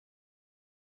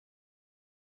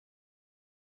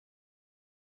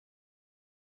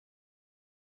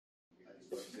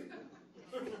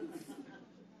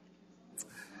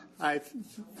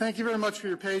Thank you very much for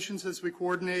your patience as we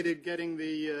coordinated getting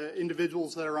the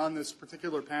individuals that are on this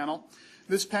particular panel.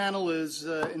 This panel is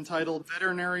entitled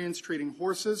Veterinarians Treating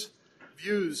Horses,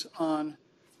 Views on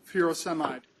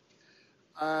Furosemide.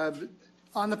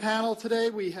 On the panel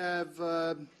today we have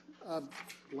Dr.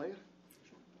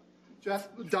 Jeff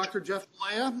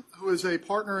Blea, who is a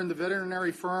partner in the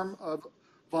veterinary firm of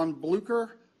Von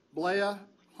Blucher, Blea,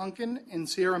 Hunken in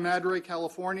Sierra Madre,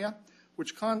 California,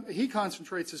 which he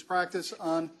concentrates his practice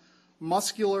on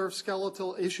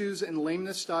musculoskeletal issues and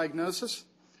lameness diagnosis.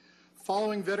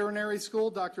 Following veterinary school,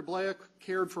 Dr. Blea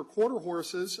cared for quarter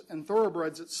horses and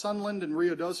thoroughbreds at Sunland and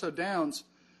Ruidoso Downs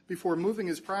before moving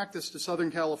his practice to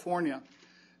Southern California.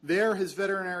 There, his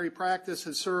veterinary practice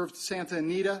has served Santa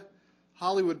Anita,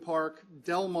 Hollywood Park,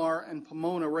 Del Mar, and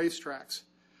Pomona racetracks.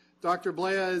 Dr.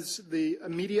 Blea is the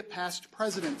immediate past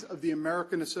president of the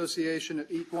American Association of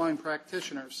Equine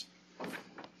Practitioners.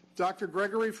 Dr.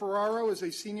 Gregory Ferraro is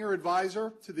a senior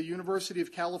advisor to the University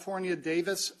of California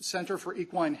Davis Center for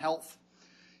Equine Health.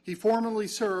 He formerly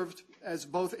served as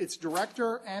both its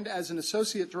director and as an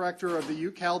associate director of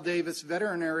the UCal Davis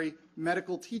Veterinary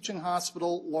Medical Teaching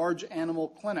Hospital Large Animal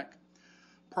Clinic.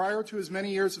 Prior to his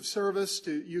many years of service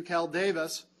to UCal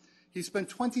Davis, he spent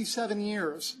 27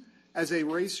 years as a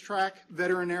racetrack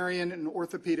veterinarian and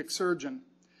orthopedic surgeon.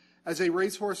 As a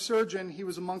racehorse surgeon, he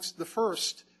was amongst the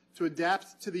first to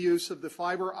adapt to the use of the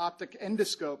fiber optic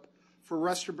endoscope for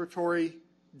respiratory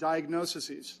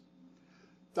diagnoses.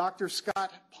 Dr.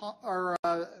 Scott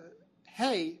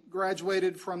Hay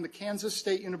graduated from the Kansas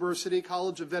State University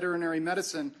College of Veterinary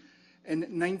Medicine in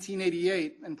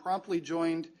 1988 and promptly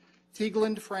joined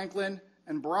Tegeland, Franklin,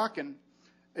 and Brocken,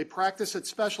 a practice that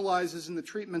specializes in the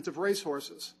treatment of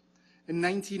racehorses. In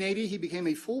 1980, he became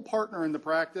a full partner in the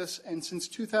practice, and since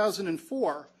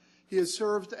 2004, he has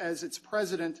served as its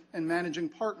president and managing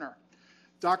partner.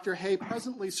 Dr. Hay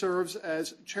presently serves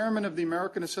as chairman of the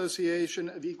American Association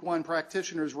of Equine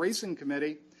Practitioners Racing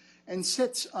Committee and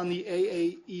sits on the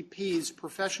AAEP's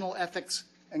Professional Ethics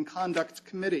and Conduct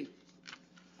Committee.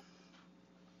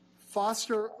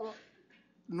 Foster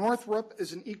Northrup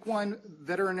is an equine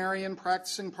veterinarian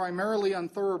practicing primarily on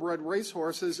thoroughbred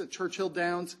racehorses at Churchill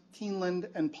Downs, Keeneland,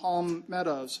 and Palm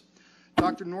Meadows.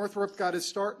 Dr. Northrup got his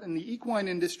start in the equine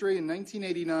industry in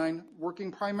 1989,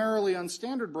 working primarily on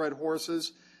standardbred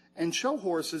horses and show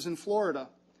horses in Florida.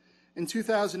 In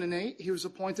 2008, he was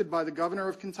appointed by the governor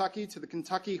of Kentucky to the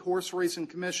Kentucky Horse Racing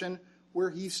Commission, where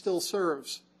he still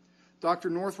serves. Dr.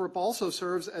 Northrup also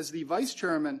serves as the vice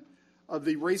chairman of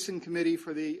the Racing Committee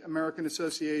for the American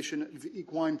Association of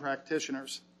Equine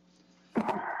Practitioners.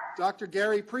 Dr.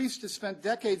 Gary Priest has spent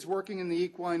decades working in the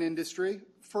equine industry,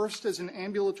 first as an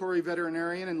ambulatory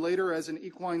veterinarian and later as an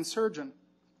equine surgeon.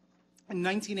 In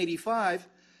 1985,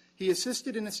 he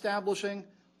assisted in establishing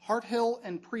Harthill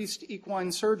and Priest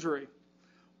Equine Surgery.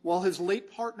 While his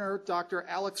late partner, Dr.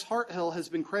 Alex Harthill, has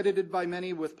been credited by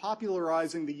many with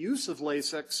popularizing the use of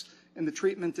Lasix in the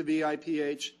treatment of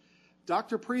EIPH,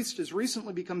 Dr. Priest has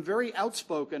recently become very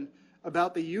outspoken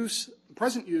about the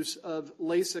present use of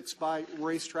Lasix by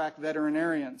racetrack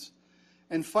veterinarians.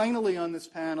 And finally on this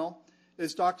panel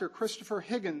is Dr. Christopher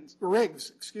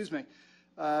Riggs,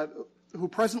 who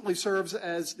presently serves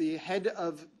as the head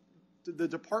of the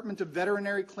Department of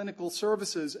Veterinary Clinical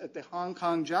Services at the Hong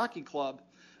Kong Jockey Club,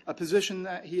 a position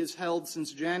that he has held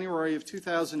since January of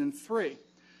 2003.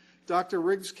 Dr.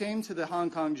 Riggs came to the Hong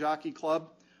Kong Jockey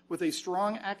Club with a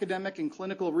strong academic and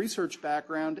clinical research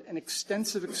background and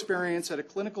extensive experience at a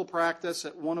clinical practice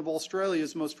at one of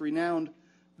Australia's most renowned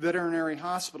veterinary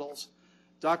hospitals.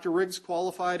 Dr. Riggs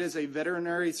qualified as a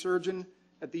veterinary surgeon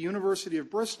at the University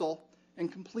of Bristol and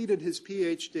completed his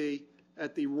PhD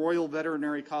at the Royal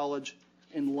Veterinary College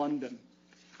in London.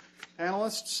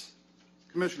 Panelists,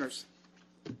 commissioners.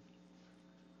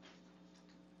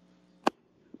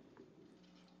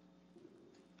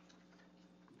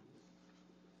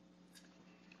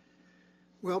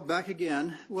 Well, back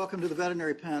again. Welcome to the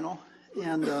veterinary panel.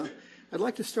 And I'd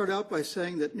like to start out by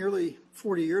saying that nearly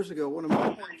 40 years ago, one of my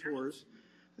mentors,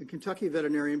 a Kentucky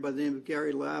veterinarian by the name of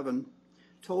Gary Lavin,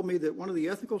 told me that one of the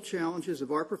ethical challenges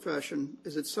of our profession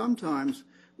is that sometimes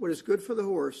what is good for the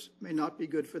horse may not be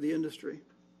good for the industry.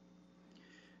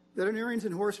 Veterinarians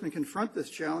and horsemen confront this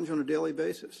challenge on a daily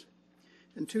basis.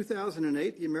 In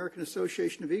 2008, the American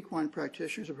Association of Equine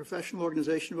Practitioners, a professional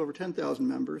organization of over 10,000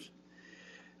 members,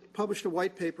 published a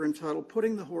white paper entitled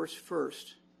Putting the Horse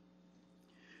First.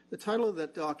 The title of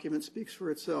that document speaks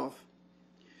for itself.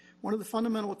 One of the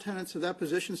fundamental tenets of that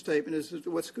position statement is that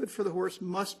what's good for the horse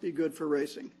must be good for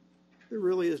racing. There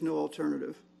really is no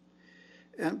alternative.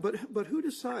 But who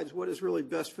decides what is really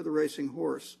best for the racing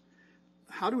horse?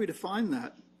 how do we define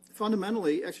that?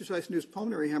 Fundamentally, exercise-induced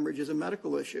pulmonary hemorrhage is a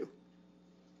medical issue.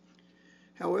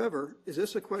 However, is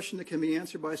this a question that can be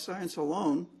answered by science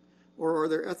alone, or are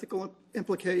there ethical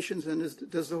implications, and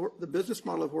does the business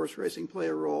model of horse racing play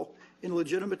a role in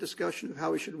legitimate discussion of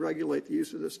how we should regulate the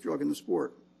use of this drug in the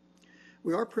sport?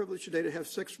 We are privileged today to have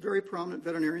 6 very prominent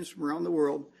veterinarians from around the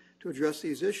world to address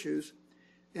these issues.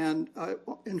 And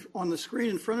on the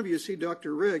screen in front of you see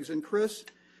Dr. Riggs, and Chris,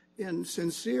 in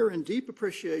sincere and deep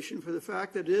appreciation for the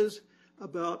fact that it is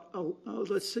about,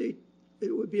 let's see,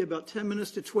 it would be about 10 minutes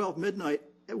to 12 midnight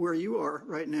at where you are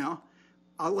right now.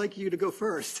 I'd like you to go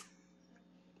first.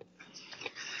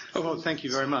 Oh, well, thank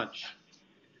you very much.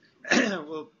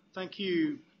 Well, thank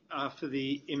you for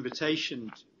the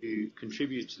invitation to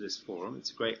contribute to this forum.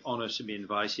 It's a great honor to be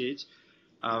invited,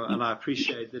 and I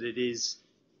appreciate that it is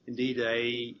indeed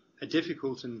a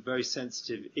difficult and very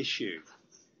sensitive issue.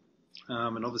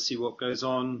 And obviously what goes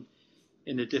on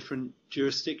in a different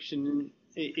jurisdiction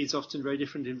is often very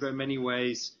different in very many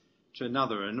ways to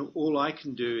another. And all I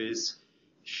can do is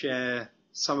share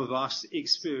some of our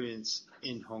experience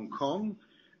in Hong Kong,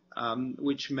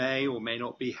 which may or may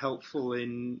not be helpful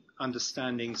in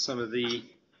understanding some of the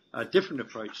different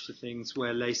approach to things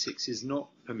where Lasix is not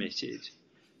permitted.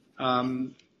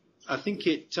 I think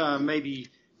it may be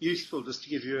useful just to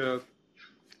give you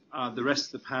the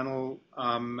rest of the panel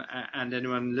and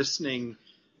anyone listening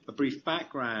a brief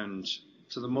background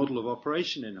to the model of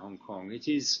operation in Hong Kong. It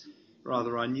is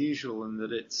rather unusual in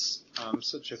that it's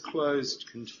such a closed,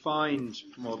 confined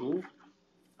model.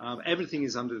 Everything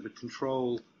is under the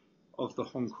control of the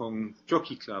Hong Kong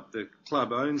Jockey Club. The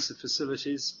club owns the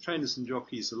facilities. Trainers and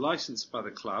jockeys are licensed by the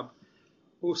club.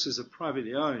 Horses are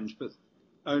privately owned, but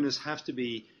owners have to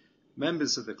be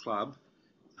members of the club,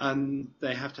 and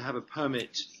they have to have a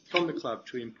permit from the club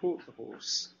to import the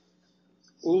horse.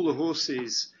 All the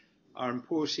horses are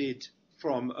imported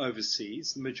from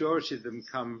overseas. The majority of them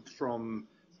come from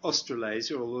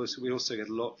Australasia, although we also get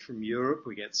a lot from Europe.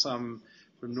 We get some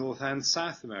from North and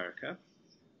South America.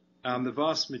 The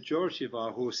vast majority of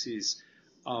our horses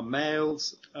are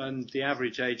males, and the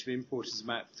average age of import is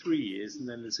about 3 years, and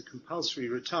then there's a compulsory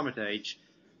retirement age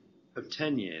of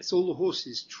 10 years. All the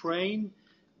horses train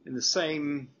in the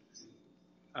same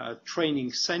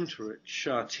training center at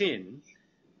Sha Tin,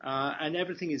 and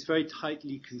everything is very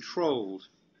tightly controlled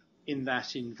in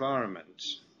that environment.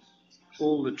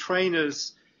 All the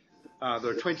trainers, there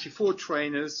are 24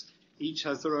 trainers, each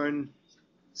has their own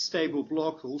stable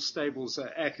block. All stables are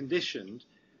air conditioned,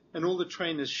 and all the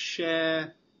trainers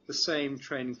share the same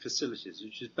training facilities,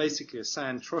 which is basically a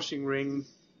sand trotting ring,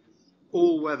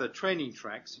 all-weather training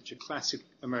tracks, which are classic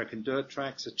American dirt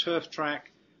tracks, a turf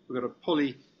track, we've got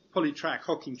a poly-track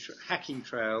hacking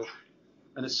trail,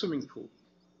 and a swimming pool.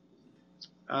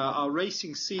 Our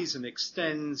racing season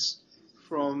extends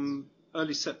from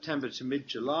early September to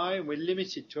mid-July, and we're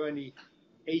limited to only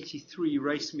 83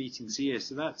 race meetings a year,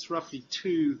 so that's roughly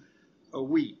 2 a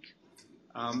week.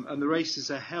 And the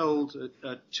races are held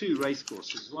at 2 race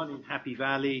courses, one in Happy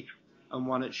Valley and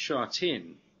one at Sha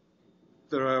Tin.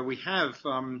 We have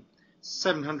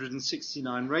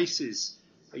 769 races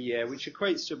a year, which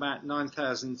equates to about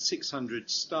 9,600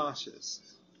 starters.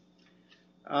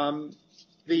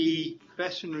 The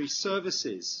veterinary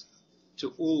services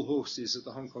to all horses at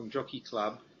the Hong Kong Jockey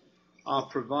Club are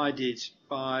provided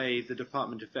by the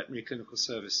Department of Veterinary Clinical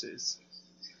Services,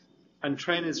 and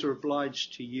trainers are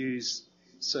obliged to use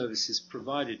services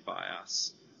provided by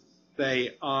us.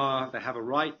 They have a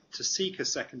right to seek a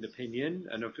second opinion,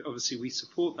 and obviously we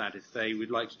support that if they would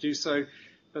like to do so,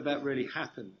 but that really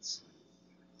happens.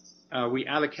 We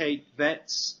allocate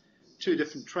vets to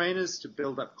different trainers to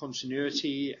build up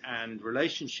continuity and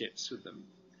relationships with them.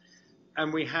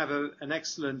 And we have an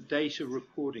excellent data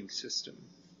recording system.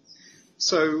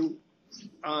 So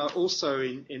also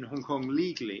in Hong Kong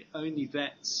legally, only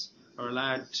vets are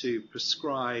allowed to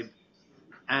prescribe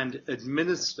and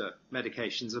administer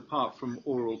medications apart from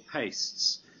oral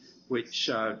pastes, which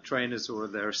trainers or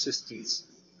their assistants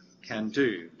can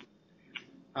do.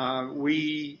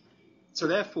 So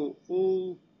therefore,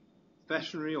 all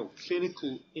veterinary or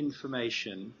clinical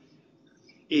information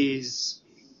is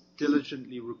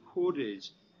diligently recorded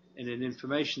in an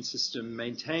information system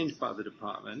maintained by the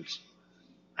department,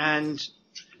 and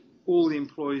all the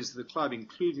employees of the club,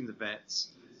 including the vets,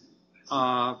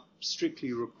 are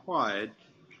strictly required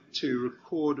to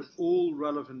record all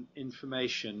relevant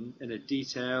information in a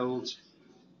detailed,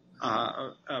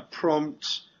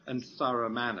 prompt and thorough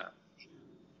manner.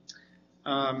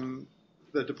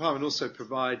 The department also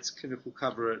provides clinical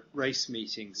cover at race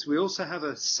meetings. We also have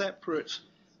a separate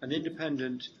and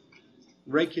independent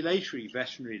regulatory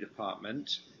veterinary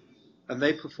department, and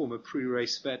they perform a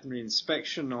pre-race veterinary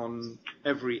inspection on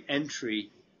every entry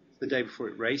the day before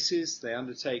it races. They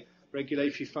undertake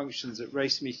regulatory functions at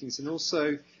race meetings, and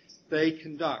also they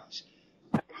conduct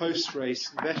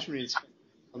post-race veterinary inspections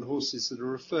on horses that are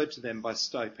referred to them by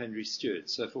stipendiary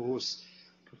stewards. So if a horse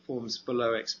performs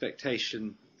below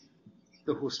expectation,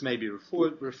 the horse may be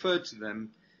referred to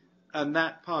them, and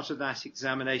that part of that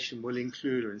examination will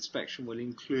include, or inspection will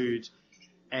include,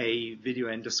 a video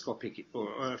endoscopic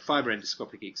or a fiber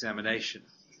endoscopic examination.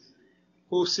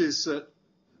 Horses that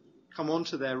come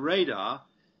onto their radar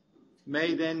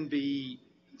may then be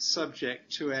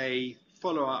subject to a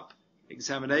follow-up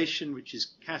examination, which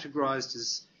is categorized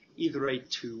as either a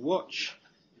to-watch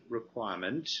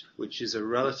requirement, which is a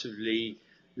relatively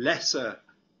lesser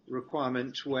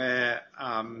requirement where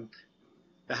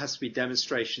there has to be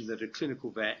demonstration that a clinical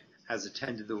vet has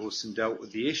attended the horse and dealt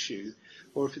with the issue,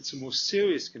 or if it's a more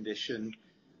serious condition,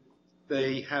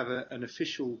 they have an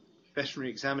official veterinary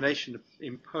examination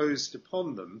imposed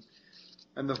upon them,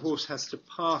 and the horse has to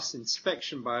pass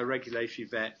inspection by a regulatory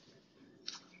vet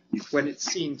when it's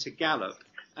seen to gallop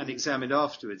and examined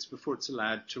afterwards before it's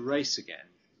allowed to race again.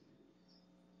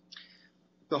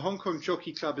 The Hong Kong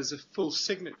Jockey Club is a full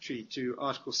signatory to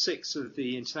Article 6 of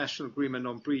the International Agreement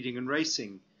on Breeding and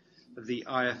Racing of the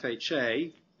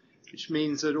IFHA, which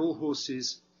means that all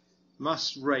horses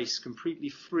must race completely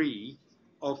free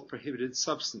of prohibited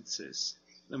substances.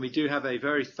 And we do have a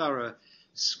very thorough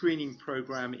screening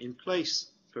program in place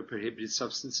for prohibited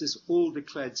substances. All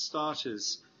declared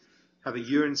starters have a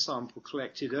urine sample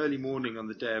collected early morning on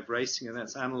the day of racing, and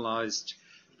that's analysed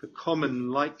for common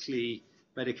likely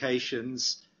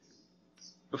medications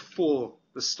before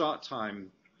the start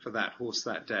time for that horse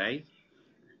that day.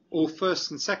 All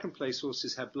first and second place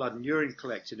horses have blood and urine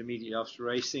collected immediately after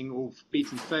racing. All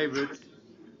beaten favourites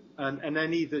and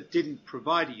any that didn't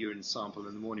provide a urine sample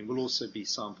in the morning will also be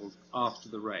sampled after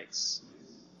the race.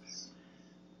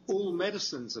 All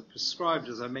medicines are prescribed,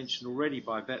 as I mentioned already,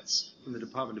 by vets from the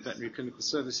Department of Veterinary Clinical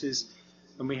Services,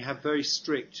 and we have very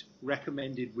strict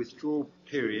recommended withdrawal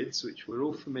periods, which we're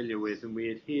all familiar with and we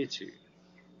adhere to.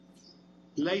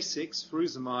 Lasix,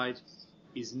 furosemide,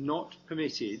 is not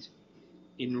permitted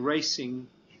in racing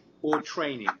or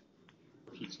training.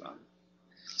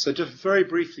 So just very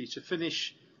briefly, to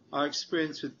finish our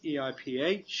experience with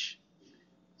EIPH,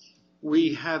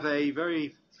 we have a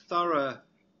very thorough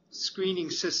screening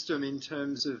system in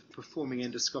terms of performing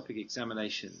endoscopic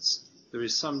examinations. There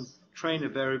is some trainer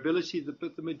variability,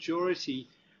 but the majority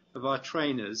of our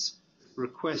trainers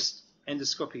request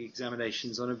endoscopic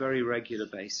examinations on a very regular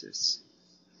basis.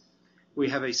 We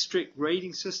have a strict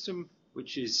grading system,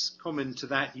 which is common to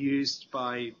that used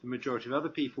by the majority of other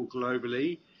people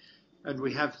globally, and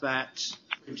we have that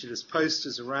printed as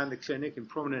posters around the clinic in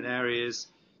prominent areas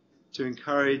to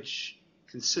encourage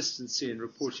consistency in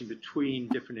reporting between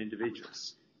different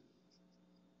individuals.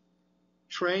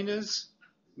 Trainers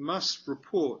must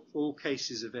report all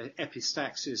cases of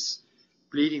epistaxis,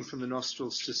 bleeding from the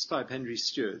nostrils, to stipendiary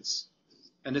stewards,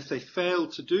 and if they fail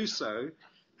to do so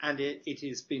and it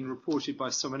has been reported by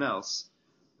someone else,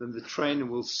 then the trainer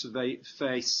will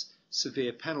face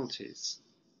severe penalties.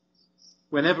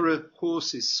 Whenever a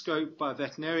horse is scoped by a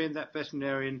veterinarian, that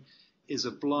veterinarian is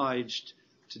obliged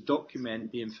to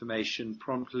document the information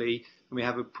promptly, and we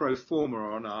have a pro forma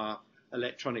on our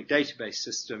electronic database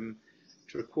system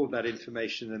to record that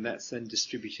information, and that's then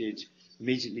distributed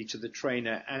immediately to the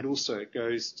trainer, and also it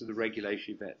goes to the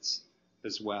regulatory vets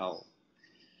as well.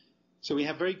 So we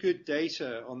have very good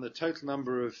data on the total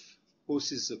number of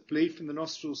horses that bleed from the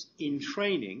nostrils in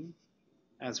training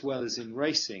as well as in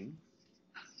racing,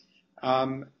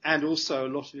 and also a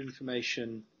lot of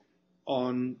information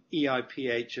on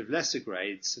EIPH of lesser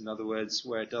grades, in other words,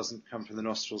 where it doesn't come from the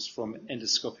nostrils from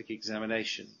endoscopic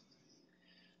examination.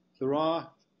 There are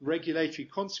regulatory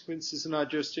consequences in our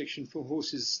jurisdiction for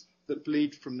horses that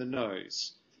bleed from the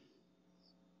nose.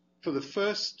 For the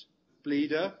first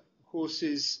bleeder,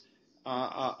 horses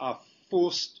are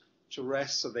forced to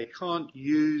rest, so they can't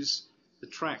use the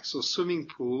tracks or swimming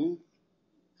pool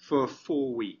for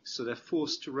 4 weeks. So they're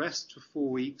forced to rest for 4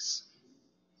 weeks,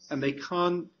 and the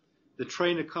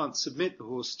trainer can't submit the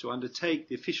horse to undertake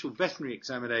the official veterinary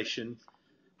examination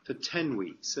for 10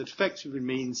 weeks. So it effectively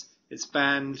means it's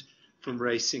banned from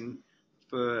racing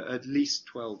for at least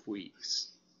 12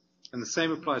 weeks. And the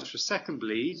same applies for a second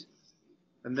bleed.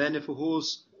 And then if a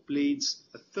horse bleeds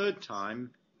a third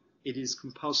time, it is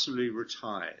compulsorily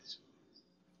retired.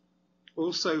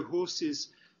 Also, horses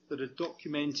that are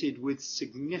documented with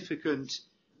significant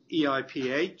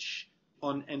EIPH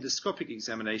on endoscopic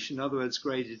examination, in other words,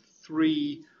 graded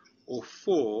 3 or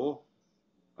 4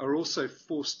 are also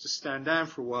forced to stand down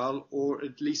for a while, or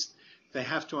at least they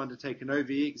have to undertake an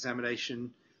OVE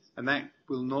examination, and that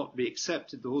will not be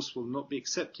accepted. The horse will not be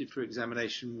accepted for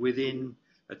examination within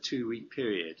a 2-week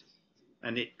period,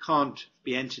 and it can't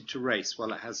be entered to race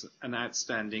while it has an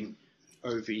outstanding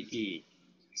OVE.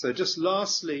 So just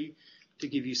lastly, to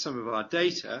give you some of our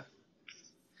data,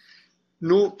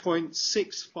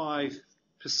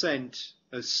 0.65%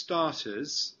 of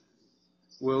starters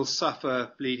will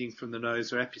suffer bleeding from the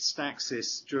nose or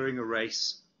epistaxis during a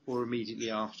race or immediately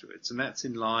afterwards, and that's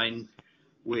in line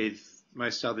with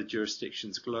most other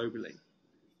jurisdictions globally.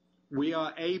 We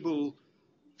are able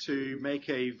to make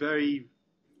a very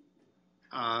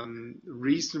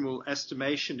reasonable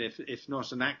estimation, if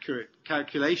not an accurate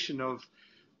calculation, of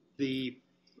the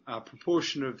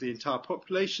proportion of the entire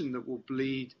population that will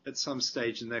bleed at some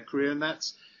stage in their career, and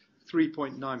that's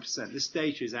 3.9%. This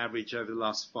data is average over the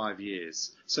last 5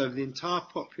 years. So of the entire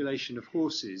population of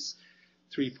horses,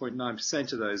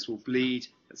 3.9% of those will bleed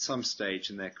at some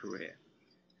stage in their career.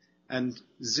 And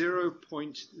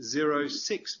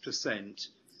 0.06%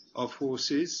 of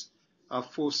horses are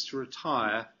forced to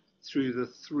retire through the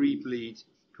 3-bleed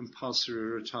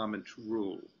compulsory retirement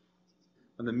rule.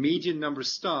 And the median number of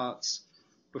starts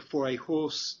before a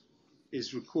horse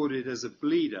is recorded as a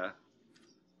bleeder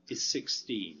is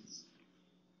 16.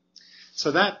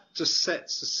 So that just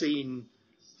sets the scene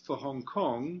for Hong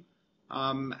Kong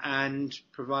and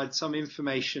provides some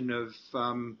information of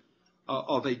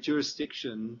a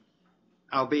jurisdiction,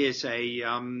 albeit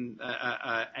an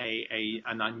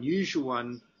unusual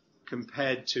one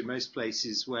compared to most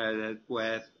places where there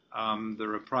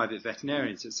are private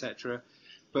veterinarians, etc.,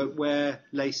 but where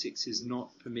Lasix is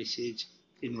not permitted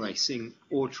in racing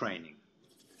or training.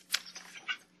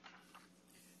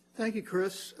 Thank you,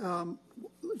 Chris.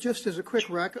 Just as a quick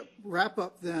wrap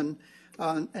up then,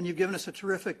 and you've given us a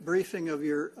terrific briefing of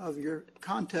your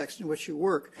context in which you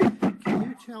work. Can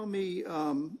you tell me,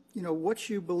 what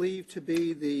you believe to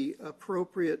be the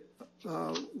appropriate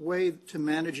way to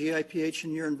manage EIPH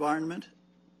in your environment?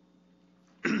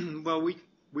 Well,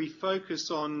 we focus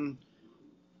on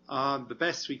the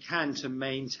best we can to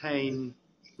maintain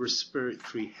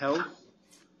respiratory health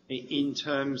in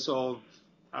terms of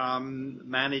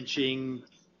managing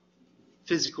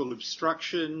physical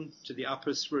obstruction to the upper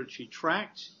respiratory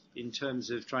tract, in terms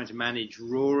of trying to manage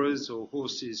roarers or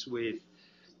horses with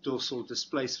dorsal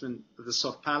displacement of the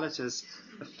soft palate as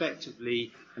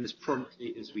effectively and as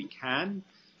promptly as we can.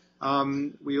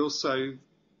 We also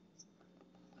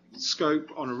scope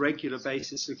on a regular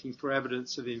basis looking for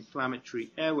evidence of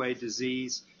inflammatory airway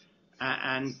disease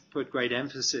and put great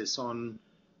emphasis on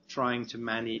trying to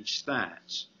manage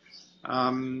that.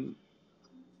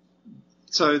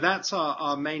 So that's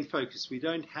our main focus. We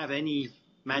don't have any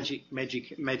magic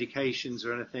medications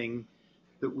or anything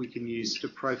that we can use to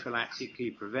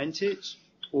prophylactically prevent it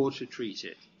or to treat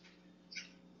it.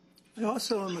 I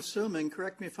also am assuming,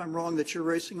 correct me if I'm wrong, that you're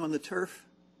racing on the turf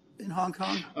in Hong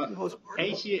Kong?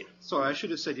 Sorry, I should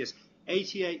have said yes.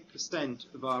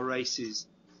 88% of our races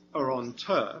are on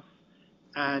turf,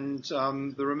 and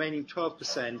the remaining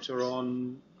 12% are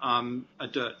on a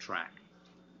dirt track.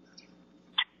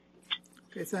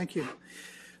 Okay, thank you.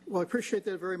 Well, I appreciate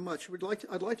that very much.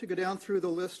 I'd like to go down through the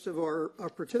list of our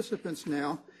participants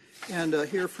now and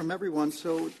hear from everyone.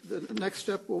 So the next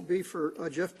step will be for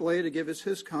Jeff Blay to give us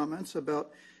his comments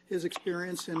about his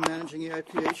experience in managing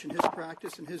EIPH and his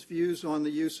practice and his views on the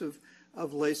use of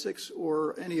Lasix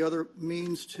or any other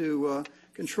means to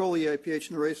control EIPH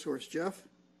in the racehorse. Jeff?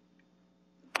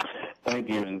 Thank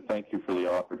you, and thank you for the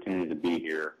opportunity to be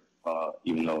here,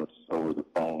 even though it's over the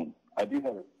phone. I do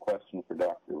have a question for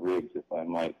Dr. Riggs, if I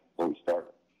might, before we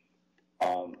start.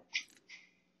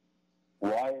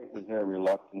 Why is there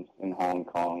reluctance in Hong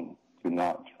Kong to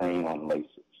not train on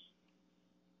Lasix?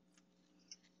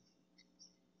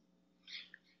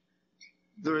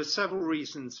 There are several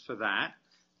reasons for that.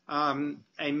 A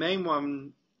main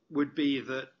one would be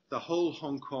that the whole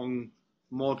Hong Kong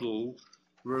model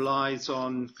relies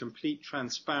on complete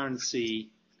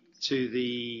transparency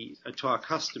to our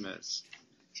customers.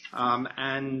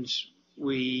 And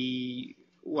we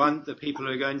want the people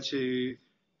who are going to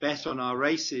bet on our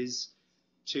races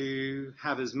to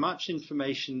have as much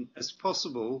information as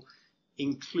possible,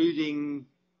 including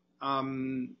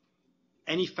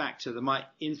any factor that might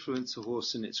influence a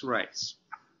horse in its race.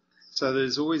 So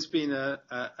there's always been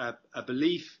a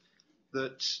belief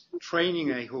that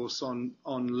training a horse on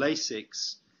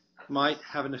Lasix might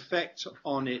have an effect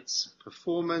on its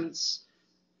performance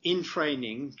in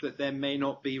training that then may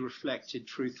not be reflected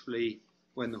truthfully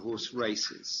when the horse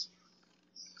races.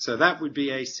 So that would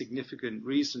be a significant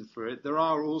reason for it. There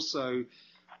are also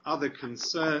other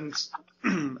concerns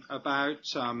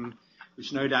about,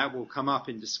 which no doubt will come up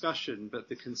in discussion, but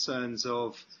the concerns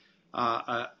of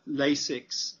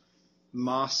Lasix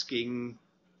masking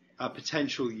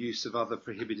potential use of other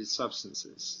prohibited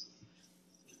substances.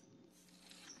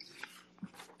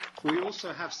 We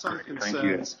also have some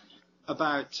concerns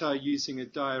about using a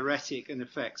diuretic and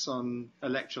effects on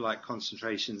electrolyte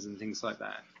concentrations and things like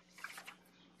that.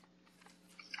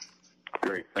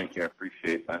 Great, thank you. I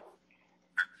appreciate that.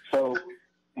 So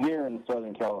here in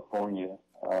Southern California,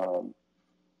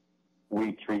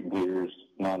 we treat bleeders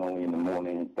not only in the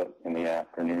morning but in the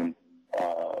afternoon.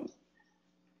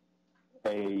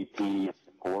 AAP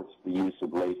supports the use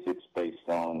of Lasix based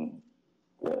on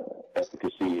the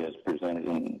efficacy as presented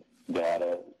in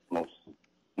data, most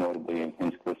notably in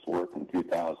Hinchcliffe's work in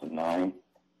 2009.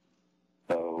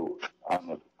 So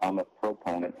I'm a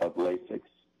proponent of Lasix.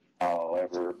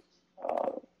 However,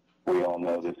 we all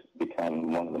know this has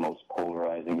become one of the most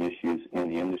polarizing issues in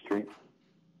the industry.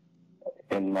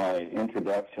 In my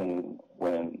introduction,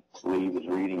 when Lee was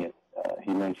reading it,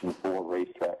 he mentioned 4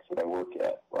 racetracks that I work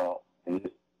at. Well,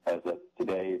 as of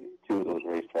today, 2 of those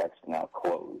racetracks are now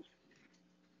closed.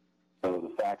 So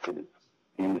the fact that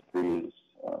the industry is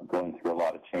going through a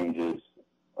lot of changes,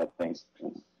 I think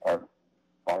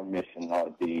our mission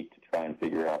ought to be to try and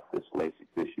figure out this Lasix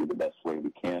issue the best way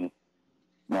we can,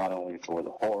 not only for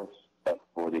the horse, but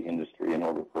for the industry in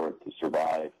order for it to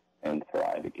survive and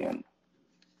thrive again.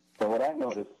 So what I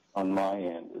notice on my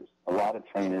end is a lot of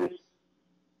trainers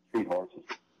treat horses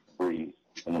freeze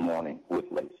in the morning with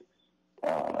Lasix.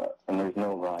 And there's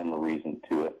no rhyme or reason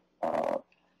to it.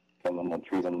 Some of them will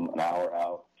treat them an hour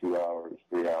out, 2 hours,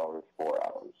 3 hours, 4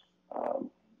 hours.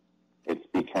 It's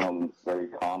become very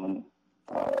common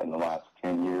in the last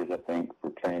 10 years, I think, for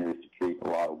trainers to treat a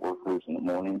lot of workers in the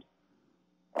mornings.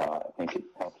 I think it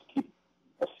helps keep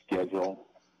a schedule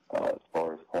as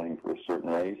far as planning for a certain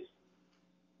race.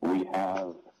 We have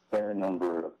a fair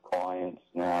number of clients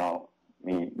now,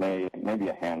 maybe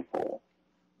a handful,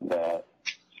 that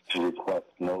request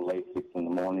no Lasix in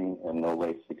the morning and no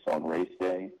Lasix on race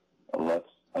day,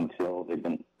 until they've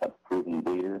been a proven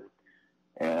bleeder.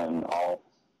 And I'll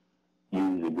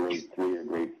use a grade 3 or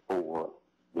grade 4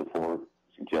 before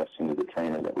suggesting to the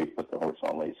trainer that we put the horse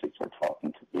on Lasix or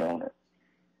talking to the owner.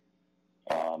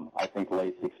 I think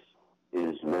Lasix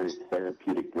is a very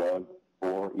therapeutic drug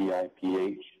for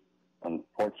EIPH.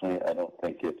 Unfortunately, I don't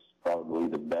think it's probably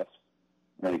the best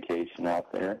medication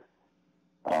out there,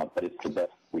 but it's the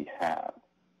best we have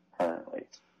currently.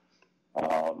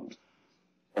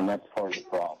 And that's part of the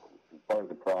problem. Part of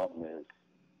the problem is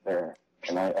there,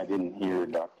 and I didn't hear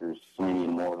Drs. Sweeney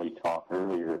and Morley talk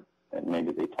earlier, and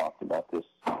maybe they talked about this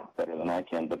better than I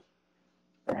can, but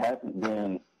there hasn't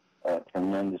been a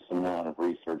tremendous amount of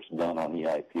research done on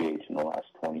EIPH in the last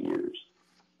 20 years.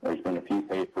 There's been a few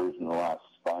papers in the last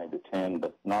 5 to 10,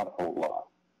 but not a whole lot.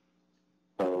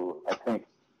 So I think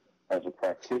as a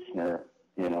practitioner,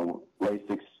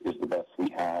 Lasix is the best we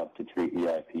have to treat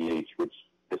EIPH, which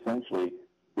essentially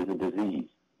is a disease.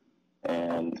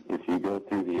 And if you go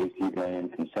through the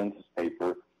ACVIN consensus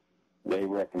paper, they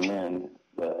recommend,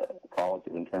 the College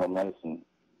of Internal Medicine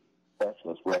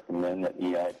specialists recommend that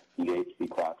EIPH be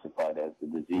classified as a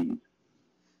disease.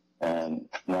 And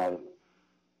now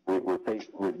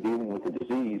we're dealing with a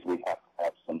disease, we have to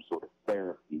have some sort of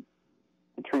therapy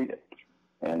to treat it.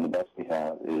 And the best we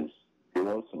have is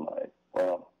furosemide.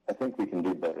 Well, I think we can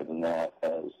do better than that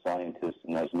as scientists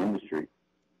and as an industry.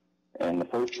 And the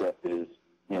first step is,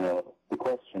 the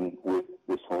question with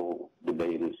this whole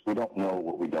debate is we don't know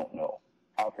what we don't know.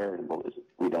 How heritable is it?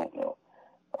 We don't know.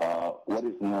 What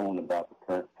is known about the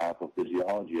current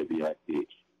pathophysiology of EIPH?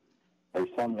 There's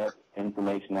some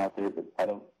information out there, but I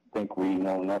don't think we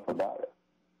know enough about it.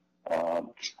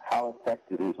 How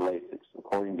effective is Lasix?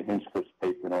 According to Hinchcliffe's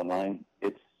paper in 2009,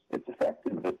 it's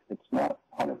effective, but it's not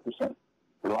 100%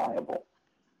 reliable.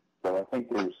 So I think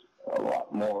there's a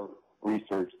lot more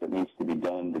research that needs to be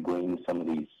done to glean some of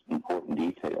these important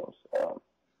details.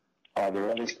 Are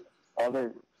there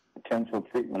other potential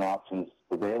treatment options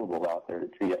available out there to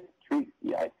treat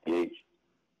the EIPH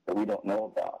that we don't know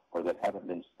about or that haven't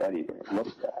been studied or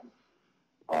looked at?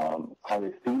 Are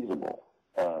they feasible?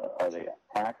 Are they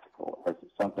practical? Or is it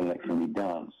something that can be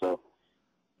done? So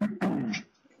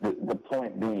the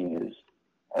point being is,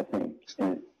 I think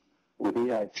with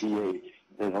EIPH,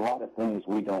 there's a lot of things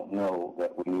we don't know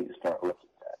that we need to start looking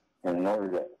at. And in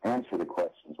order to answer the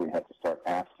questions, we have to start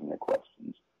asking the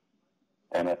questions.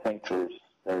 And I think there's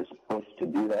a push to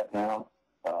do that now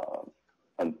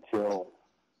until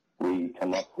we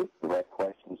come up with the right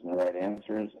questions and the right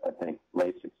answers.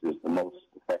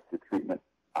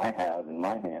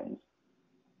 my hands.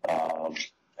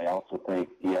 I also think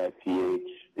EIPH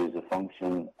is a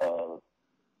function of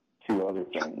two other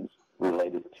things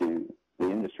related to the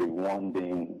industry, one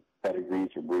being pedigrees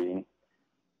or breeding.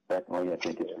 Secondly, I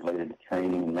think it's related to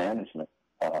training and management.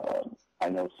 I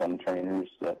know some trainers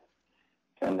that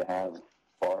tend to have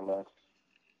far less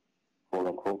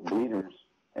quote-unquote bleeders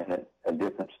and a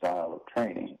different style of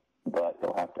training, but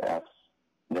they'll have to ask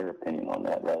their opinion on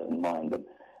that rather than mine. But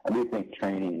I do think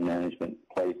training and management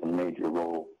plays a major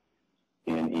role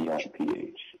in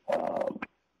EIPH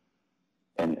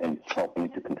and helping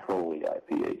to control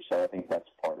EIPH. So I think that's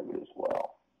part of it as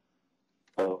well.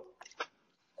 So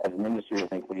as an industry, I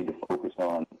think we need to focus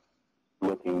on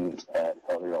looking at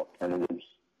other alternatives,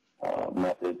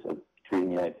 methods of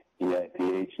treating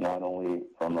EIPH, not only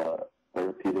from a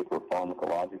therapeutic or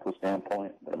pharmacological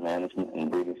standpoint, but a management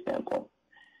and breeding standpoint.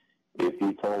 If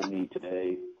you told me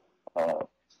today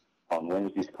on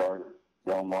Wednesday's card,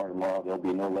 Del Mar tomorrow, there'll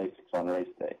be no Lasix on race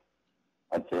day,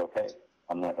 I'd say, okay,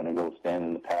 I'm not going to go stand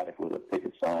in the paddock with a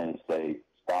picket sign and say,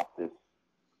 stop this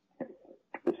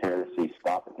heresy,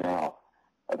 stop it now.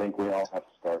 I think we all have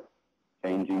to start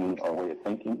changing our way of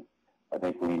thinking. I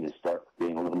think we need to start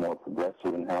being a little more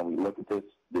progressive in how we look at this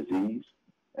disease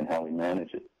and how we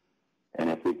manage it. And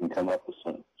if we can come up with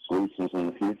some solutions in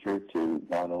the future to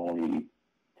not only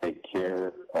take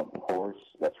care of the horse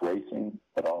that's racing,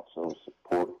 but also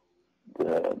support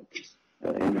the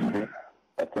industry,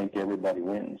 I think everybody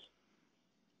wins.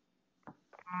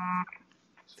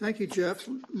 Thank you, Jeff.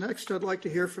 Next, I'd like to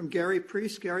hear from Gary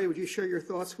Priest. Gary, would you share your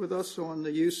thoughts with us on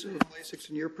the use of Lasix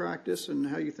in your practice and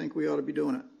how you think we ought to be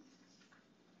doing it?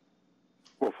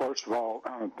 Well, first of all,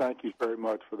 thank you very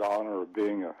much for the honor of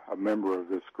being a member of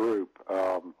this group.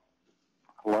 I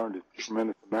learned a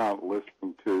tremendous amount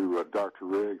listening to Dr.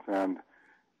 Riggs and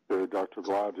to Dr.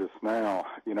 Blau just now.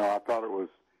 You know, I thought it was,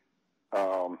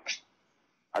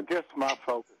 I guess my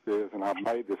focus is, and I've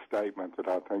made this statement that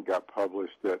I think got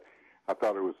published, that I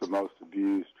thought it was the most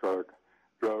abused drug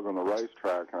on the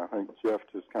racetrack, and I think Jeff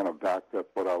just kind of backed up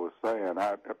what I was saying.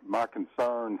 My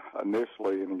concern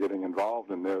initially in getting involved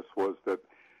in this was that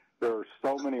there are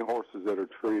so many horses that are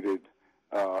treated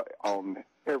on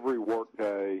every work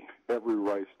day, every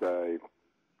race day.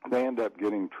 They end up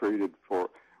getting treated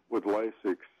with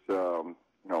Lasix,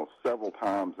 several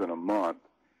times in a month.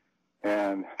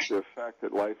 And the effect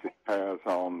that Lasix has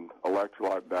on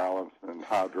electrolyte balance and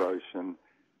hydration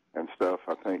and stuff,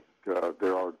 I think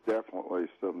there are definitely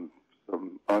some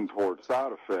untoward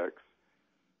side effects.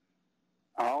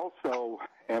 I also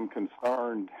am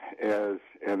concerned and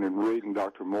in reading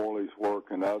Dr. Morley's work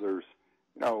and others,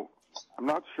 I'm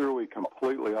not sure we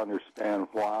completely understand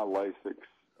why Lasix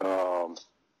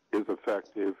is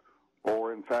effective,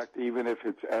 or in fact, even if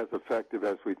it's as effective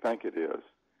as we think it is.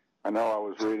 I know I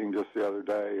was reading just the other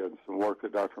day and some work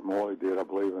that Dr. Morley did, I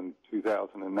believe in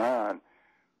 2009,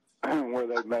 where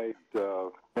they made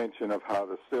mention of how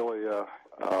the cilia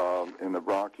and the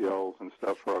bronchioles and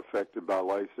stuff are affected by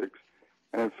Lasix.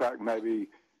 And in fact, maybe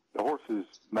the horses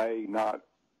may not,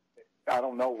 I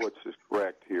don't know which is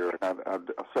correct here. I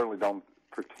certainly don't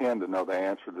pretend to know the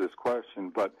answer to this question,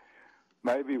 but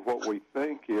maybe what we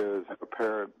think is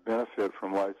apparent benefit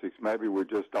from Lasix, maybe we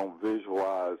just don't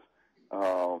visualize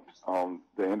on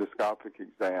the endoscopic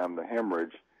exam, the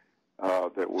hemorrhage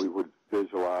that we would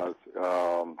visualize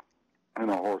in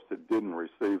a horse that didn't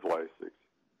receive Lasix.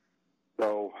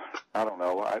 So, I don't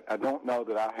know. I don't know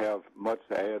that I have much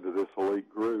to add to this elite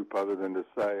group other than to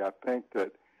say I think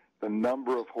that the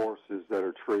number of horses that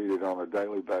are treated on a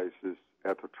daily basis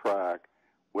at the track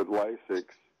with Lasix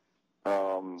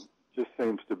just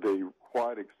seems to be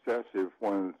quite excessive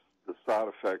when the side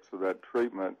effects of that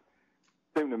treatment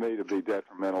seem to me to be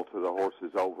detrimental to the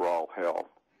horse's overall health.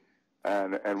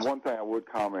 And one thing I would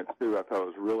comment, too, I thought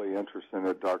was really interesting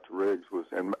that Dr. Riggs was,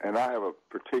 and I have a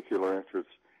particular interest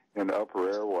in upper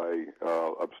airway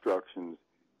obstructions,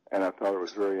 and I thought it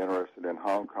was very interesting in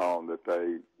Hong Kong that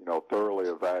they, thoroughly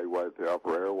evaluate the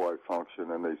upper airway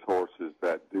function in these horses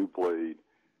that do bleed,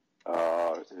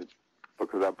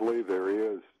 because I believe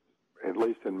there is, at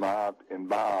least in my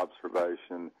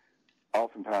observation,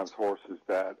 oftentimes horses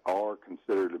that are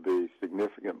considered to be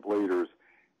significant bleeders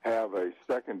have a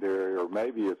secondary, or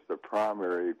maybe it's the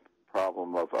primary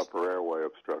problem of upper airway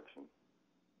obstruction.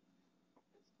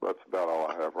 That's about all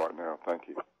I have right now. Thank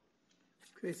you.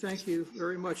 Okay, thank you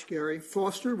very much, Gary.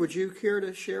 Foster, would you care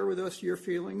to share with us your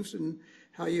feelings and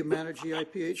how you manage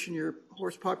EIPH in your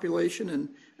horse population? And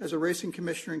as a racing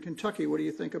commissioner in Kentucky, what do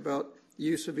you think about the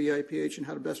use of EIPH and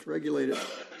how to best regulate it?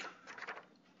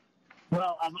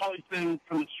 Well, I've always been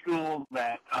from the school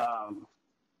that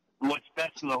what's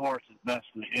best for the horse is best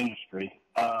for the industry.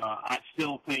 I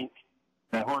still think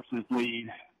that horses lead,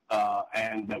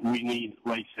 and that we need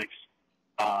Lasix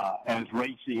as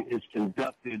racing is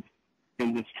conducted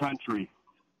in this country.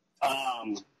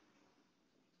 I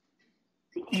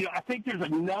think there's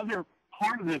another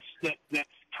part of this that's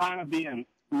kind of being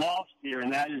lost here,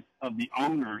 and that is of the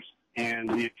owners and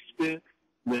the expense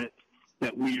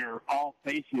that we are all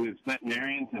facing as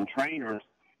veterinarians and trainers.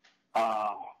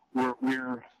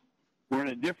 We're in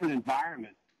a different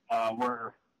environment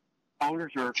where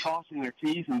owners are crossing their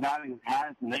T's and dotting their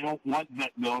I's, and they don't want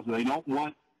vet bills. They don't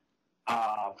want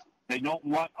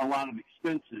a lot of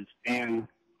expenses. And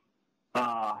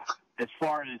as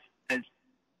far as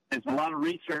a lot of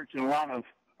research and a lot of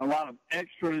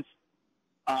extras,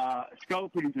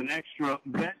 scopings and extra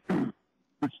vet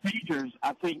procedures,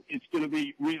 I think it's going to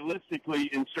be realistically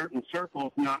in certain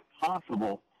circles not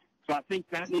possible. So I think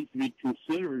that needs to be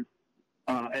considered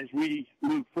as we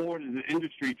move forward as an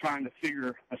industry trying to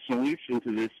figure a solution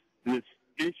to this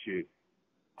issue.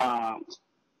 I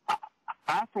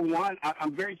for one,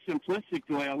 I'm very simplistic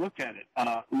the way I look at it.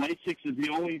 Lasix is the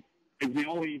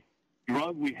only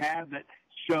drug we have that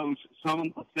shows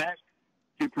some effect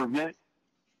to prevent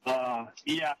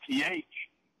EIPH.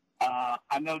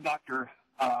 I know Dr.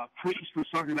 Priest was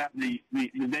talking about the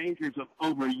dangers of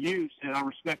overuse, and I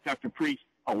respect Dr. Priest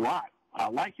a lot. I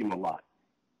like him a lot.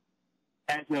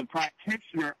 As a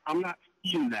practitioner, I'm not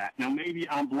seeing that. Now, maybe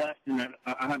I'm blessed in that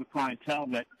I have a clientele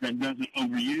that doesn't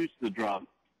overuse the drug.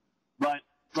 But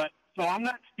so I'm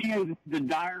not seeing the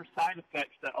dire side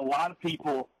effects that a lot of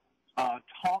people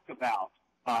talk about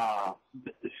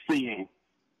seeing.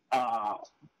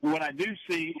 What I do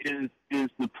see is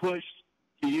the push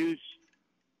to use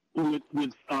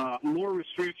with more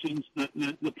restrictions.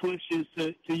 The push is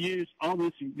to use all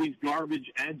these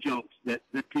garbage adjuncts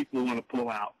that people want to pull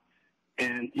out.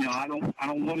 And I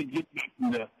don't want to get back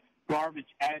into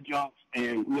garbage adjuncts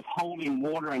and withholding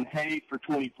water and hay for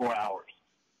 24 hours.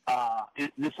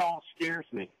 This all scares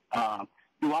me.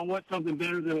 Do I want something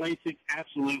better than Lasix?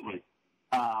 Absolutely.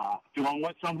 Do I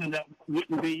want something that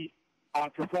wouldn't be on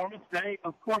Performance Day?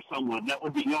 Of course I would. That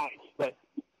would be nice. But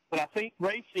I think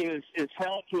racing is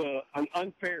held to an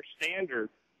unfair standard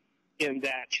in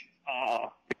that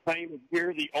the claim that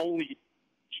we're the only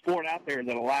sport out there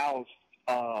that allows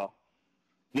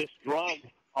this drug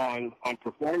on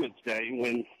Performance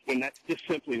Day when that's just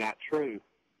simply not true.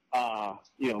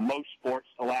 Most sports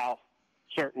allow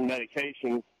certain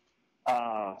medications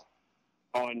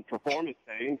on Performance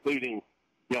Day, including,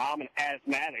 I'm an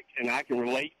asthmatic, and I can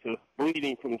relate to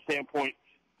bleeding from the standpoint,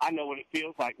 I know what it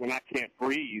feels like when I can't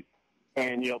breathe.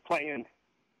 And, playing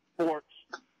sports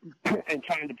and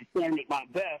trying to perform at my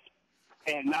best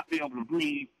and not be able to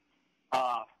breathe,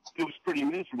 it was pretty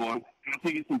miserable. And I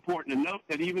think it's important to note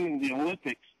that even in the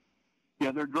Olympics,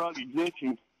 their drug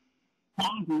exemption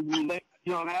causes an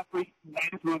athlete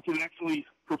can actually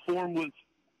perform with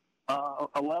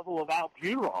a level of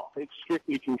albuterol. It's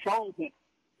strictly controlled.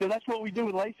 So that's what we do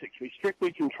with Lasix. We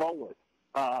strictly control it.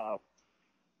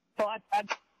 So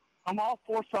I'm all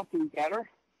for something better.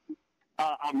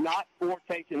 I'm not for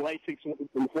taking Lasix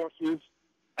from horses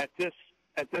at this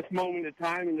moment in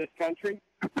time in this country.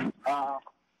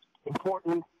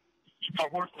 Important to keep our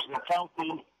horses as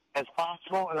healthy as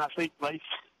possible, and I think Lasix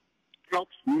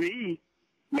helps me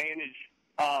manage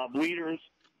bleeders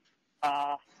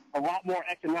a lot more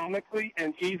economically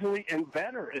and easily and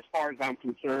better, as far as I'm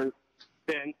concerned,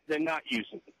 than not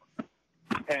using it.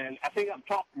 And I think I'm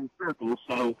talking in circles,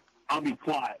 so I'll be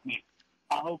quiet.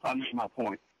 I hope I made my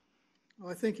point. Well,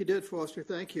 I think you did, Foster.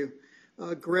 Thank you.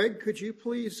 Greg, could you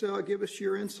please give us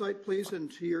your insight, please,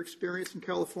 into your experience in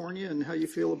California and how you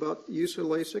feel about the use of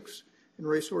Lasix in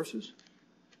racehorses?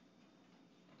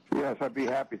 Yes, I'd be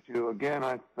happy to. Again,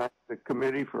 I thank the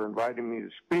committee for inviting me to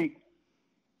speak.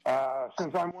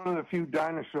 Since I'm one of the few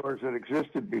dinosaurs that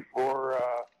existed before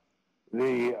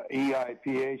the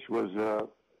EIPH was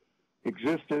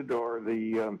existed or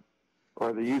the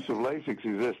use of Lasix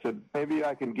existed, maybe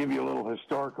I can give you a little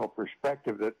historical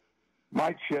perspective that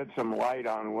might shed some light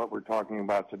on what we're talking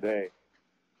about today.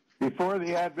 Before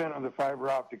the advent of the fiber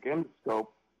optic endoscope,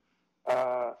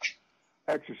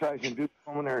 exercise-induced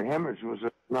pulmonary hemorrhage was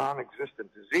a non-existent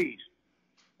disease.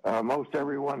 Most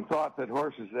everyone thought that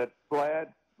horses that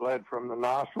bled from the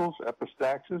nostrils,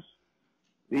 epistaxis.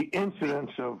 The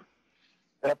incidence of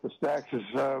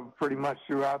epistaxis pretty much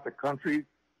throughout the country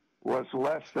was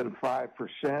less than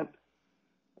 5%.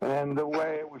 And the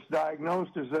way it was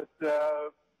diagnosed is that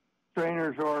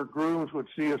trainers or grooms would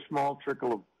see a small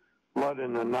trickle of blood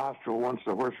in the nostril once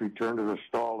the horse returned to the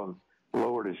stall and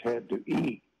lowered his head to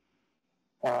eat.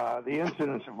 The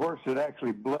incidence of horses that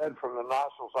actually bled from the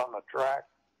nostrils on the track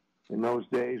in those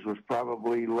days was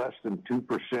probably less than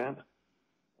 2%.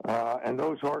 And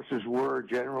those horses were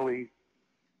generally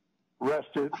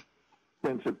rested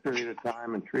extensive period of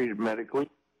time and treated medically.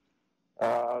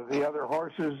 The other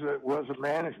horses, it was a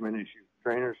management issue.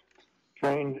 Trainers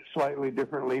trained slightly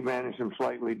differently, managed them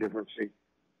slightly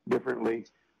differently.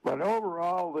 But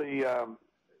overall, the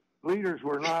bleeders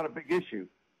were not a big issue.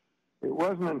 It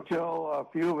wasn't until a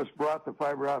few of us brought the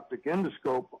fiber optic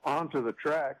endoscope onto the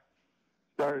track,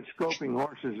 started scoping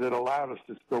horses that allowed us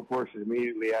to scope horses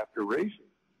immediately after racing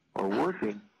or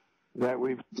working, that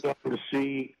we began to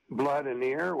see blood in the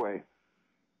airway.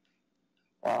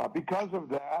 Because of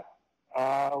that,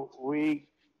 we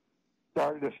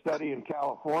started a study in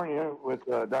California with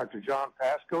Dr. John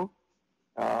Pascoe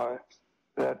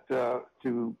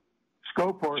to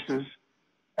scope horses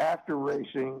after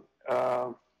racing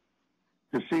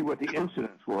to see what the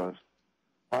incidence was.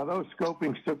 Those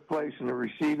scopings took place in the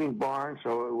receiving barn,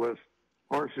 so it was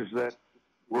horses that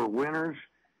were winners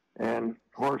and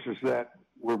horses that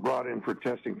were brought in for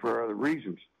testing for other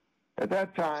reasons. At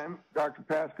that time, Dr.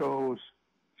 Pascoe's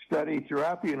study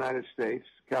throughout the United States,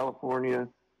 California,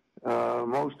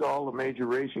 most all the major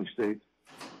racing states,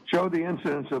 showed the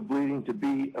incidence of bleeding to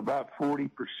be about 40%.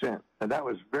 And that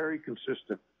was very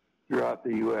consistent throughout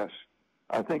the U.S.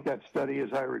 I think that study,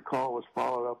 as I recall, was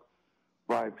followed up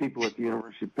by people at the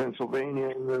University of Pennsylvania,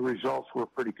 and the results were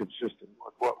pretty consistent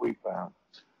with what we found.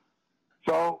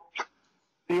 So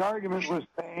the argument was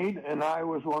made, and I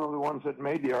was one of the ones that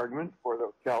made the argument for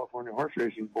the California Horse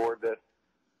Racing Board, that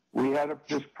we had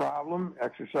this problem,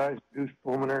 exercise-induced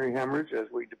pulmonary hemorrhage, as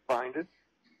we defined it.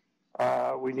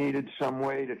 We needed some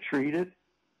way to treat it,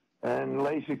 and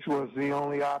Lasix was the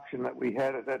only option that we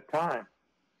had at that time.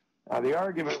 The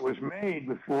argument was made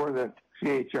before the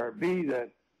CHRB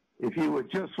that if you would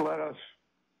just let us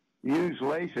use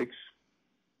Lasix,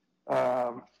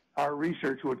 our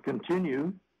research would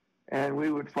continue, and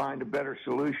we would find a better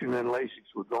solution, and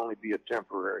Lasix would only be a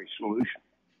temporary solution.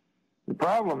 The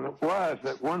problem was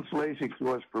that once Lasix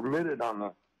was permitted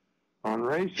on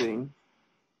racing,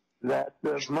 that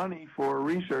the money for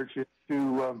research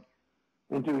into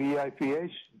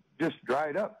EIPH just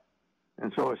dried up.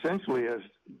 And so essentially, as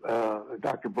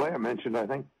Dr. Blair mentioned, I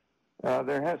think,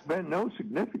 there has been no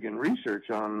significant research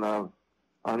on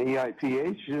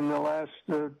EIPH in the last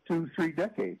 2-3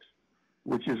 decades,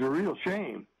 which is a real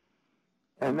shame.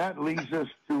 And that leads us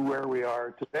to where we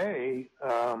are today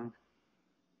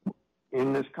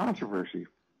in this controversy.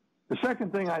 The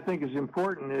second thing I think is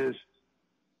important is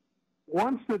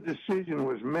once the decision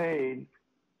was made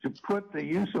to put the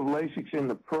use of Lasix in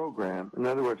the program, in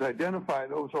other words, identify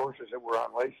those horses that were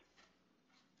on Lasix,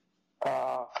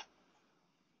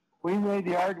 we made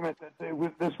the argument that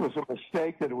this was a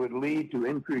mistake, that it would lead to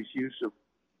increased use of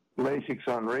Lasix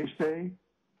on race day.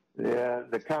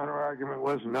 The counter argument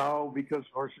was no, because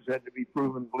horses had to be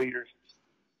proven bleeders,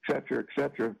 et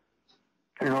cetera,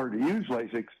 in order to use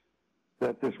Lasix,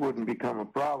 that this wouldn't become a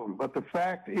problem. But the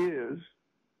fact is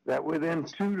that within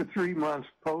 2 to 3 months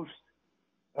post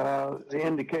the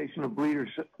indication of bleeders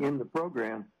in the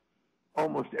program,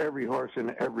 almost every horse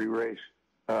in every race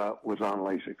was on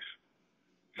Lasix.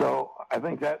 So I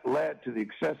think that led to the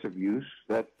excessive use,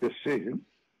 that decision,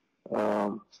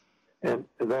 and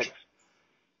that's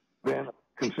been a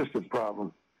consistent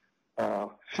problem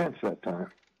since that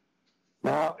time.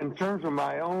 Now, in terms of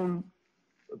my own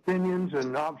opinions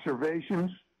and observations,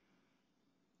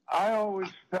 I always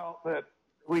felt that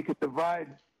we could divide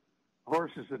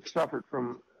horses that suffered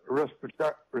from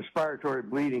respiratory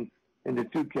bleeding into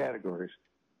 2 categories.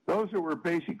 Those that were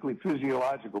basically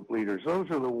physiological bleeders, those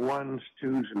are the 1s,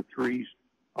 2s, and 3s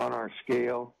on our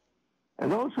scale.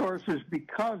 And those horses,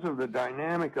 because of the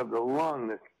dynamic of the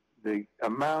lung, the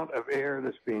amount of air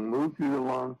that's being moved through the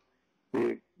lung,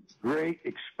 the great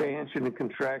expansion and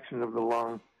contraction of the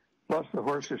lung, plus the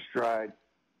horse's stride,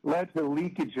 led to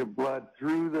leakage of blood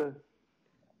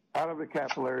out of the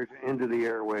capillaries into the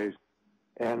airways,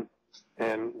 and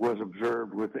was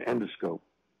observed with the endoscope.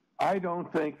 I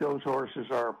don't think those horses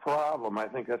are a problem. I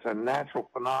think that's a natural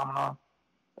phenomenon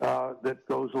that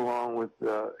goes along with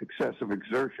excessive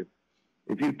exertion.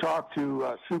 If you talk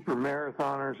to super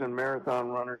marathoners and marathon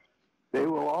runners, they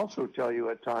will also tell you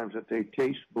at times that they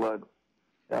taste blood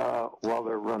while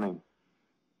they're running.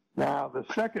 Now, the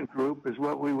second group is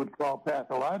what we would call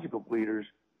pathological bleeders.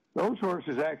 Those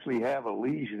horses actually have a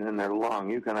lesion in their lung.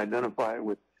 You can identify it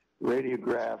with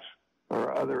radiographs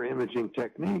or other imaging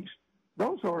techniques.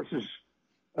 Those horses,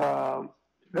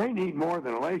 they need more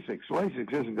than Lasix.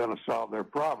 Lasix isn't going to solve their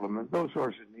problem, and those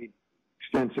horses need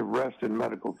extensive rest and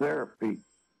medical therapy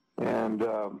and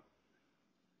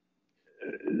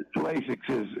Lasix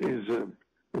is a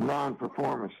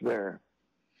non-performance there.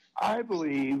 I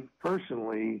believe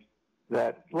personally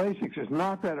that Lasix is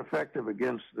not that effective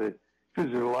against the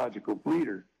physiological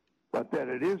bleeder, but that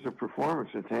it is a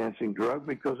performance-enhancing drug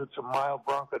because it's a mild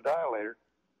bronchodilator,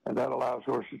 and that allows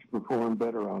horses to perform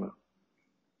better on it.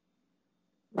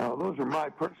 Now, those are my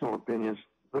personal opinions,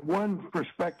 but one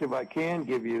perspective I can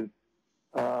give you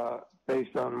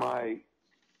based on my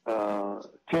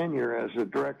tenure as a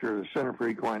director of the Center for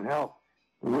Equine Health,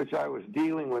 in which I was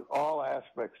dealing with all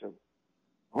aspects of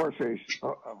horse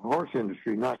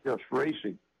industry, not just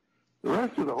racing. The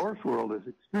rest of the horse world is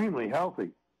extremely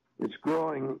healthy. It's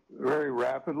growing very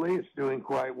rapidly. It's doing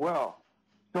quite well.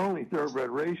 It's only thoroughbred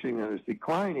racing that is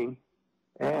declining.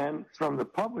 And from the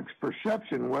public's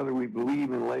perception, whether we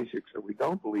believe in Lasix or we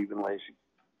don't believe in Lasix,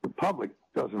 the public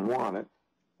doesn't want it.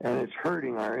 And it's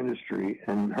hurting our industry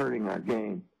and hurting our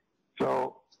game.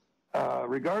 So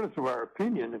regardless of our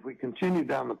opinion, if we continue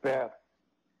down the path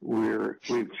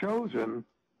we've chosen,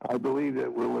 I believe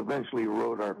that we'll eventually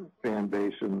erode our fan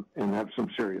base and have some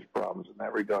serious problems in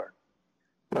that regard.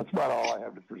 That's about all I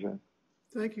have to present.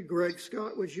 Thank you, Greg.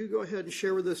 Scott, would you go ahead and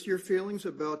share with us your feelings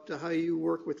about how you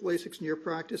work with Lasix in your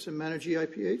practice and manage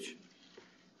EIPH?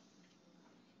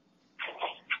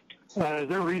 Is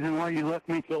there a reason why you left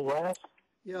me till last?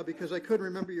 Yeah, because I couldn't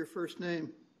remember your first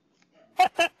name.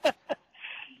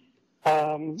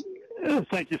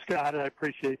 Thank you, Scott. I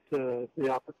appreciate the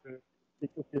opportunity to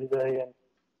speak with you today.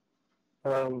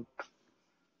 And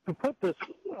to put this,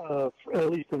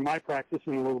 at least in my practice,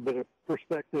 in a little bit of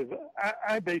perspective,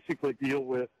 I basically deal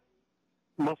with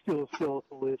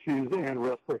musculoskeletal issues and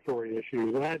respiratory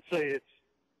issues. And I'd say it's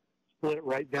split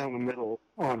right down the middle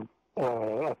on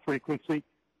a frequency.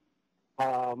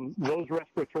 Those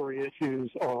respiratory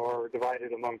issues are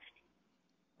divided amongst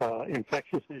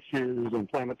infectious issues,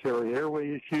 inflammatory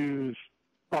airway issues,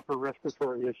 upper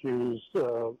respiratory issues,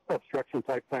 obstruction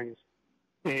type things,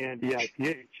 and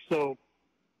EIPH. So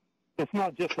it's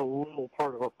not just a little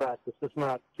part of our practice. It's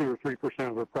not 2 or 3%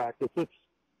 of our practice. It's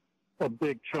a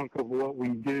big chunk of what we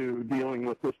do dealing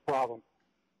with this problem.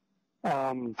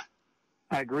 I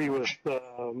agree with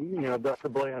Dr.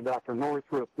 Blay and Dr.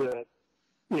 Northrup that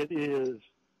it is,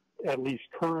 at least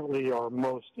currently, our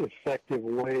most effective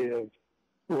way of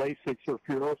Lasix or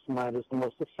furosemide is the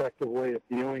most effective way of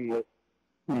dealing with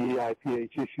the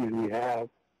EIPH issues we have.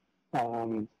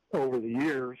 Over the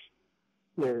years,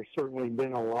 there's certainly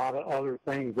been a lot of other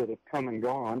things that have come and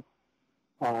gone.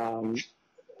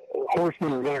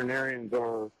 Horsemen and veterinarians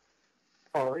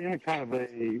are in a kind of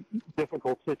a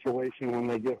difficult situation when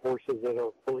they get horses that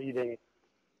are bleeding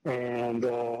and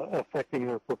affecting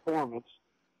their performance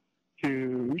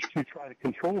to try to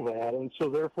control that. And so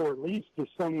therefore it leads to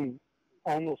some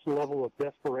almost level of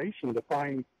desperation to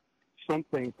find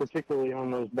something, particularly on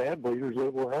those bad bleeders,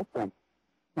 that will help them.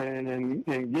 And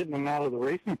getting them out of the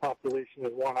racing population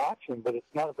is one option, but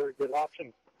it's not a very good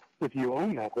option if you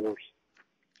own that horse.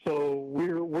 So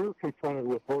we're confronted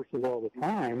with horses all the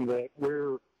time that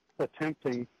we're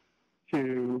attempting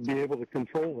to be able to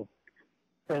control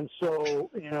them. And so,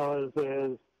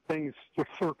 as things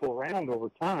circle around over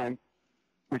time,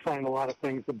 we find a lot of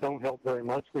things that don't help very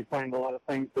much. We find a lot of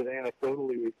things that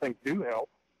anecdotally we think do help.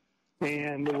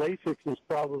 And the Lasix has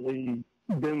probably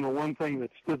been the one thing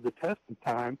that stood the test of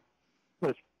time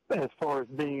as far as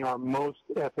being our most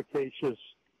efficacious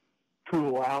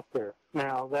tool out there.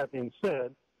 Now, that being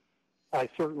said, I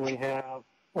certainly have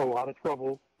a lot of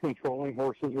trouble controlling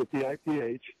horses with the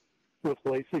IPH with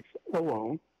Lasix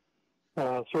alone.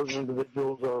 Certain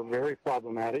individuals are very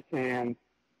problematic, and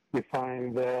you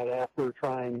find that after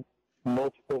trying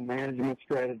multiple management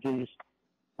strategies,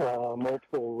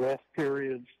 multiple rest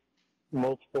periods,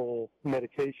 multiple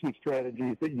medication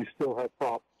strategies, that you still have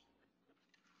problems.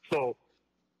 So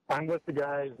I'm with the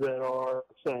guys that are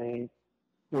saying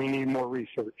we need more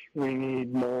research. We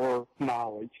need more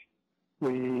knowledge.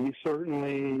 We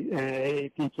certainly,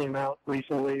 AAP came out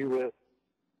recently with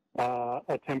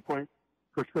a 10-point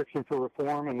prescription for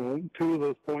reform, and 2 of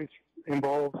those points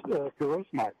involved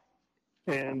furosemide.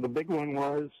 And the big one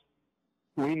was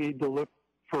we need to look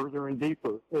further and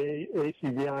deeper.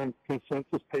 ACVI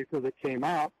consensus paper that came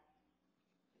out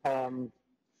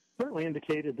certainly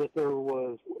indicated that there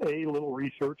was A, little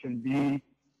research, and B,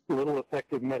 little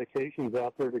effective medications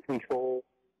out there to control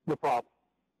the problem.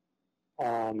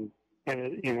 And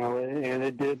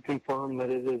it did confirm that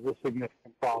it is a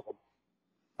significant problem.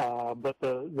 But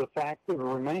the fact that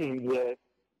remains that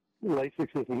Lasix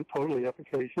isn't totally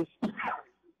efficacious,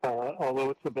 although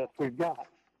it's the best we've got.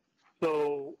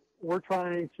 So we're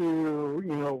trying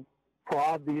to,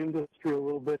 prod the industry a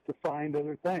little bit to find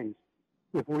other things.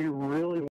 If we really